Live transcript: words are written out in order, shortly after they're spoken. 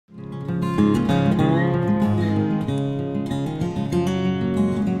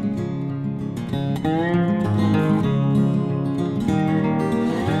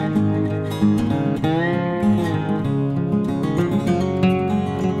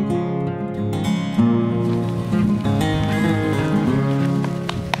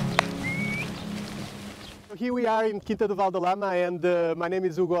are in Quinta do Valdelama, and my name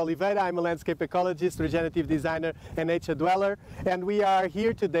is Hugo Oliveira. I'm a landscape ecologist, regenerative designer, and nature dweller. And we are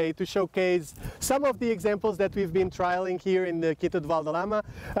here today to showcase some of the examples that we've been trialing here in the Quinta do Valdelama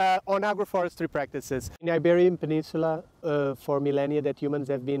on agroforestry practices. In the Iberian Peninsula, for millennia, that humans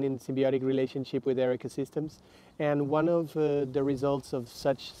have been in symbiotic relationship with their ecosystems. And one of the results of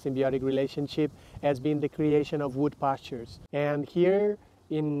such symbiotic relationship has been the creation of wood pastures. And here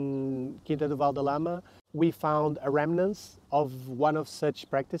in Quinta do Valdelama, we found a remnants of one of such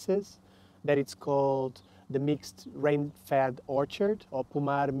practices that it's called the mixed rain-fed orchard, or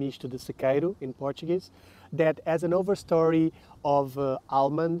pomar misto de sequeiro in Portuguese, that has an overstory of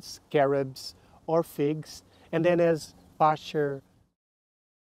almonds, carobs, or figs, and then as pasture.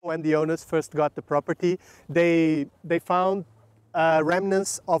 When the owners first got the property, they found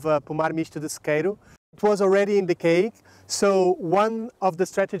remnants of a pomar misto de sequeiro. It was already in decay, so one of the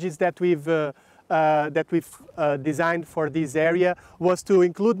strategies that we've designed for this area was to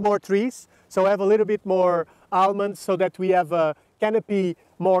include more trees, so have a little bit more almonds, so that we have a canopy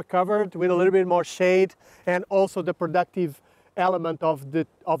more covered with a little bit more shade, and also the productive element of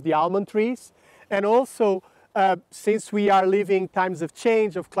the almond trees. And also, since we are living times of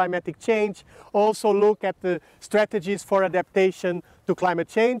change, of climatic change, also look at the strategies for adaptation to climate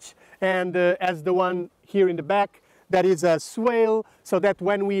change. And as the one here in the back, that is a swale, so that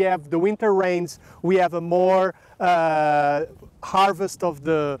when we have the winter rains, we have a more harvest of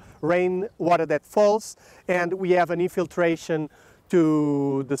the rainwater that falls, and we have an infiltration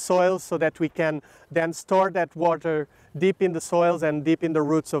to the soils, so that we can then store that water deep in the soils and deep in the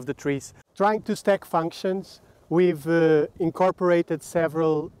roots of the trees. Trying to stack functions, we've incorporated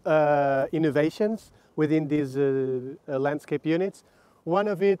several innovations within these landscape units. One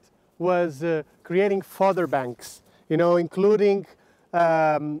of it was creating fodder banks, including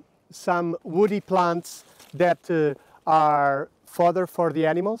some woody plants that are fodder for the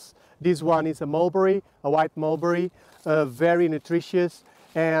animals. This one is a mulberry, a white mulberry, very nutritious,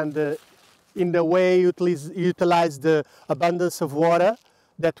 and in the way utilize the abundance of water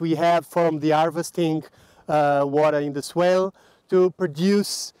that we have from the harvesting water in the swale to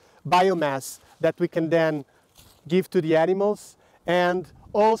produce biomass that we can then give to the animals, and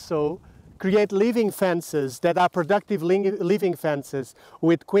also create living fences that are productive living fences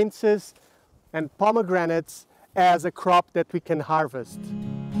with quinces and pomegranates as a crop that we can harvest.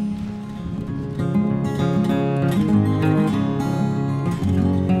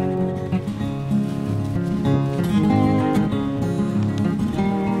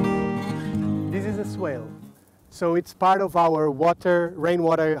 This is a swale. So it's part of our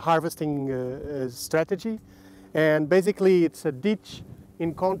rainwater harvesting strategy. And basically it's a ditch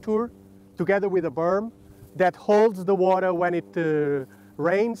in contour together with a berm that holds the water when it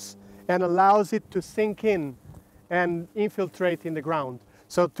rains and allows it to sink in and infiltrate in the ground.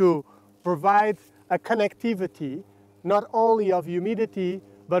 So to provide a connectivity not only of humidity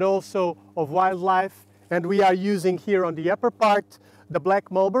but also of wildlife. And we are using here on the upper part the black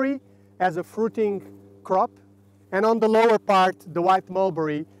mulberry as a fruiting crop, and on the lower part the white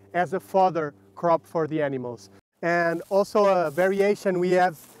mulberry as a fodder crop for the animals. And also a variation we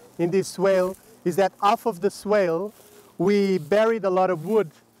have in this swale is that off of the swale we buried a lot of wood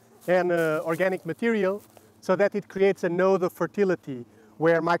and organic material, so that it creates a node of fertility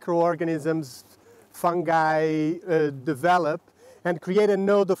where microorganisms, fungi develop and create a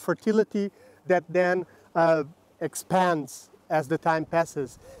node of fertility that then expands as the time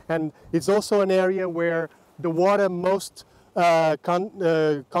passes. And it's also an area where the water most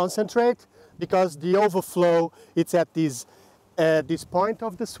concentrate, because the overflow, it's at this point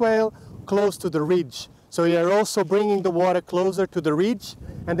of the swale, close to the ridge. So you're also bringing the water closer to the ridge,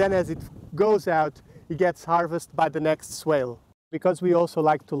 and then as it goes out, it gets harvested by the next swale. Because we also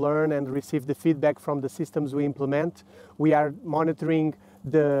like to learn and receive the feedback from the systems we implement, we are monitoring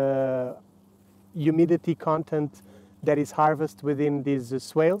the humidity content that is harvested within these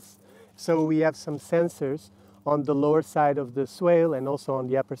swales. So we have some sensors on the lower side of the swale and also on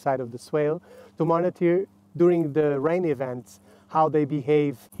the upper side of the swale to monitor during the rain events how they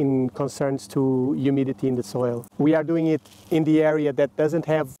behave in concerns to humidity in the soil. We are doing it in the area that doesn't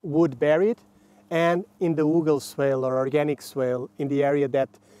have wood buried, and in the Ugal swale or organic swale in the area that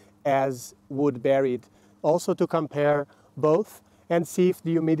has wood buried, also to compare both and see if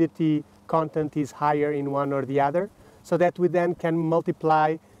the humidity content is higher in one or the other, so that we then can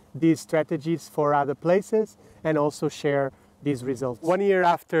multiply these strategies for other places and also share these results. 1 year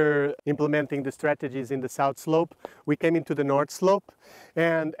after implementing the strategies in the south slope, we came into the north slope,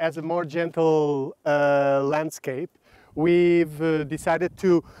 and as a more gentle landscape, we've decided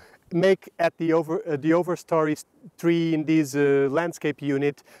to make at the overstory tree in this landscape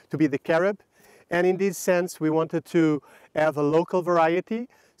unit to be the carob. And in this sense, we wanted to have a local variety.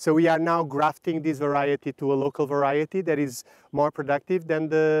 So we are now grafting this variety to a local variety that is more productive than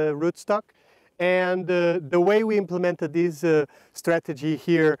the rootstock. And the way we implemented this strategy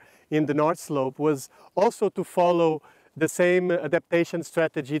here in the North Slope was also to follow the same adaptation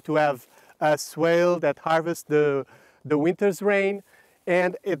strategy to have a swale that harvests the winter's rain.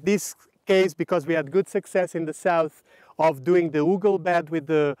 And in this case, because we had good success in the south of doing the ugle bed with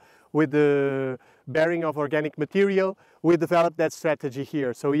the bearing of organic material, we developed that strategy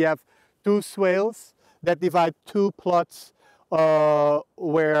here. So we have two swales that divide two plots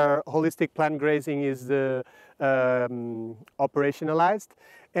where holistic plant grazing is operationalized,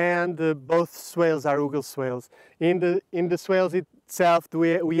 and both swales are ugle swales. In the swales itself,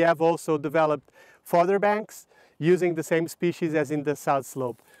 we have also developed fodder banks using the same species as in the South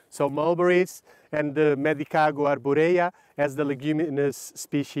Slope. So mulberries and the Medicago arborea as the leguminous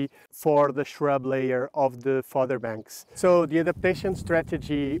species for the shrub layer of the fodder banks. So the adaptation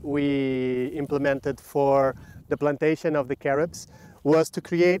strategy we implemented for the plantation of the carobs was to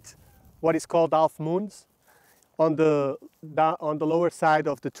create what is called half moons on the lower side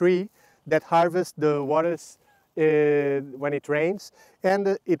of the tree that harvest the waters when it rains,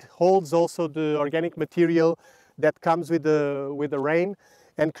 and it holds also the organic material that comes with the rain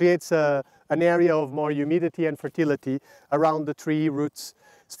and creates an area of more humidity and fertility around the tree roots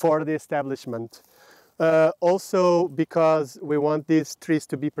for the establishment. Also, because we want these trees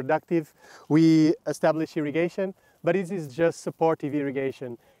to be productive, we establish irrigation, but this is just supportive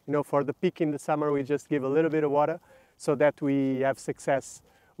irrigation. You know, for the peak in the summer, we just give a little bit of water so that we have success.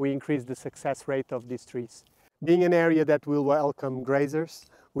 We increase the success rate of these trees. Being an area that will welcome grazers,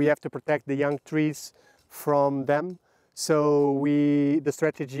 we have to protect the young trees from them. So the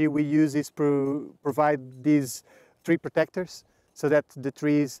strategy we use is to provide these tree protectors so that the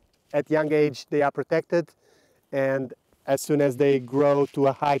trees at young age, they are protected, and as soon as they grow to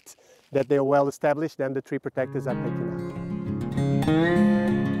a height that they are well established, then the tree protectors are taken out.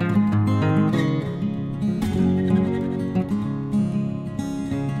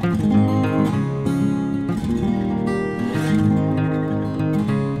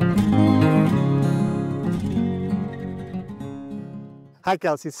 Hi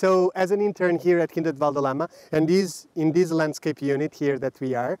Kelsey, so as an intern here at Kindred Valdelama, and in this landscape unit here that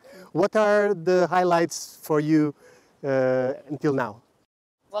we are, what are the highlights for you until now?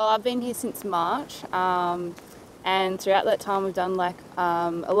 Well, I've been here since March, and throughout that time we've done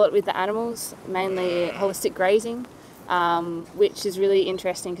a lot with the animals, mainly holistic grazing, which is really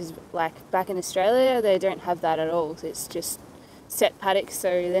interesting because back in Australia they don't have that at all. It's just set paddocks, so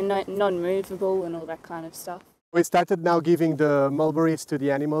they're non-movable and all that kind of stuff. We started now giving the mulberries to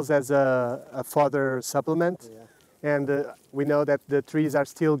the animals as a fodder supplement, yeah. And we know that the trees are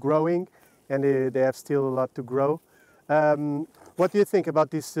still growing and they have still a lot to grow. What do you think about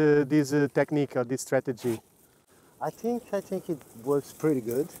this technique or this strategy? I think it works pretty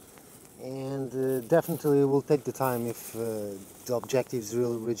good, and definitely it will take the time if the objective is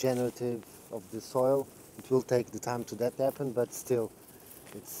real regenerative of the soil. It will take the time to that happen, but still,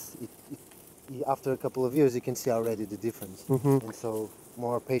 after a couple of years, you can see already the difference. Mm-hmm. And so,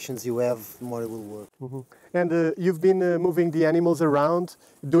 more patience you have, more it will work. Mm-hmm. And you've been moving the animals around,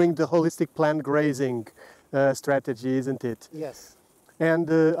 doing the holistic plant grazing strategy, isn't it? Yes. And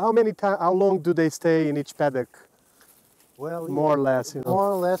how long do they stay in each paddock? Well, more or less, you know.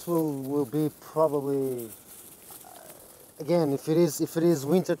 More or less will be probably. Again, if it is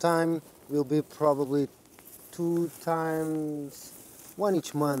winter time, will be probably 2 times, 1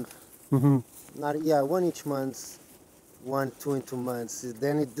 each month. Mm-hmm. One each month, 2 in 2 months.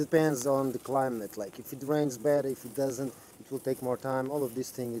 Then it depends on the climate. Like if it rains better, if it doesn't, it will take more time. All of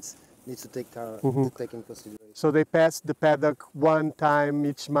these things needs to take in consideration. So they pass the paddock 1 time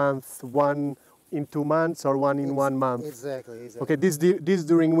each month, 1 in 2 months, or 1 in 1 month. Exactly. Okay, this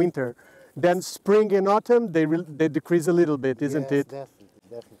during winter. Then spring and autumn they decrease a little bit, isn't it?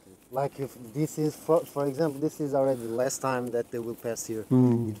 Definitely. Like if this is, for example, this is already the last time that they will pass here.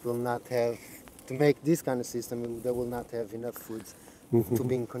 Mm. It will not have, to make this kind of system, they will not have enough food to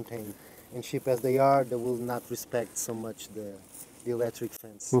be contained. And sheep as they are, they will not respect so much the electric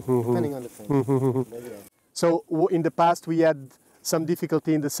fence, depending on the fence. Yeah. So in the past we had some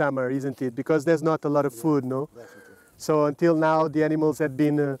difficulty in the summer, isn't it? Because there's not a lot of food, no? Definitely. So until now the animals had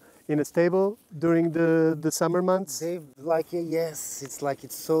been in a stable during the summer months? Yes,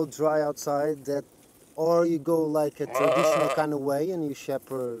 it's so dry outside that, or you go like a traditional kind of way and you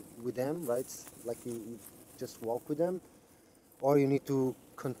shepherd with them, right? Like you just walk with them. or you need to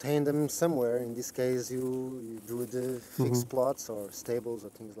contain them somewhere. In this case, you do the fixed plots or stables or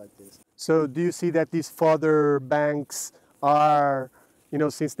things like this. So do you see that these fodder banks are, you know,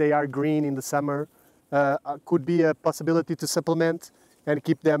 since they are green in the summer, could be a possibility to supplement and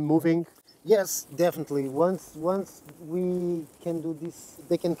keep them moving? Yes, definitely. Once we can do this,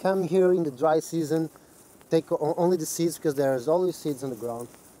 they can come here in the dry season, take only the seeds because there's always seeds on the ground,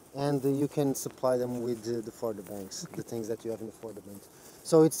 and you can supply them with the fodder banks, the things that you have in the fodder banks.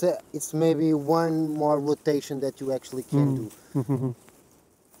 So it's maybe one more rotation that you actually can do.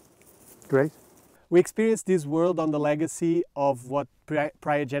 Great. We experienced this world on the legacy of what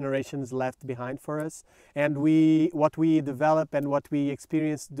prior generations left behind for us, and what we develop and what we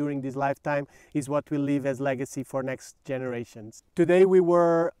experience during this lifetime is what we leave as legacy for next generations. Today we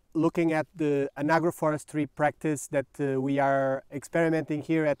were looking at an agroforestry practice that we are experimenting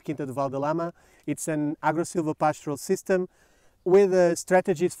here at Quinta do Valdelama. It's an agro-silvopastoral system with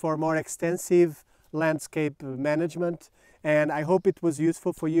strategies for more extensive landscape management, and I hope it was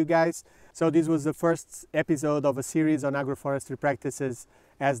useful for you guys. So this was the first episode of a series on agroforestry practices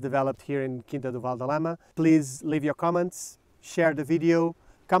as developed here in Quinta do Valdelama. Please leave your comments, share the video,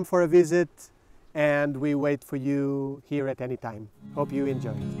 come for a visit, and we wait for you here at any time. Hope you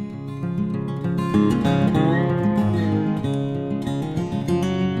enjoy it.